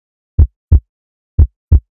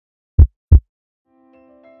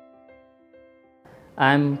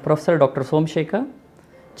I am Professor Dr. Somashekhar,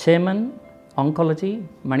 Chairman, Oncology,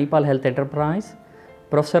 Manipal Health Enterprise,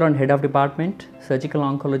 Professor and Head of Department, Surgical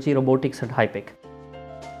Oncology, Robotics at HiPEC.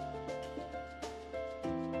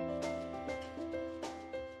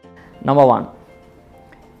 Number one,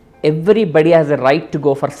 everybody has a right to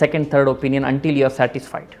go for second, third opinion until you are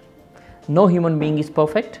satisfied. No human being is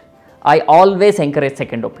perfect. I always encourage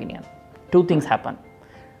second opinion. Two things happen.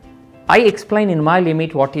 I explain in my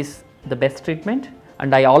limit what is the best treatment,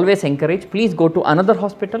 and I always encourage, please go to another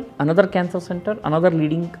hospital, another cancer center, another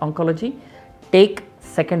leading oncology, take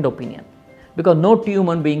second opinion, because no two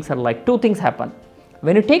human beings are alike. Two things happen.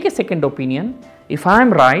 When you take a second opinion, if I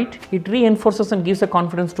am right, it reinforces and gives a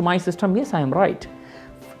confidence to my system, yes, I am right.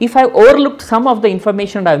 If I overlooked some of the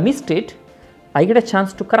information and I missed it, I get a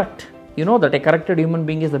chance to correct. You know that a corrected human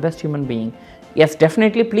being is the best human being. Yes,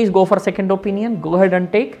 definitely, please go for second opinion, go ahead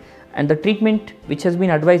and take, and the treatment which has been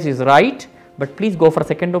advised is right, but please go for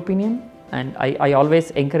second opinion, and I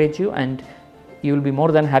always encourage you, and you will be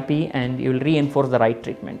more than happy and you will reinforce the right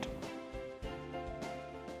treatment.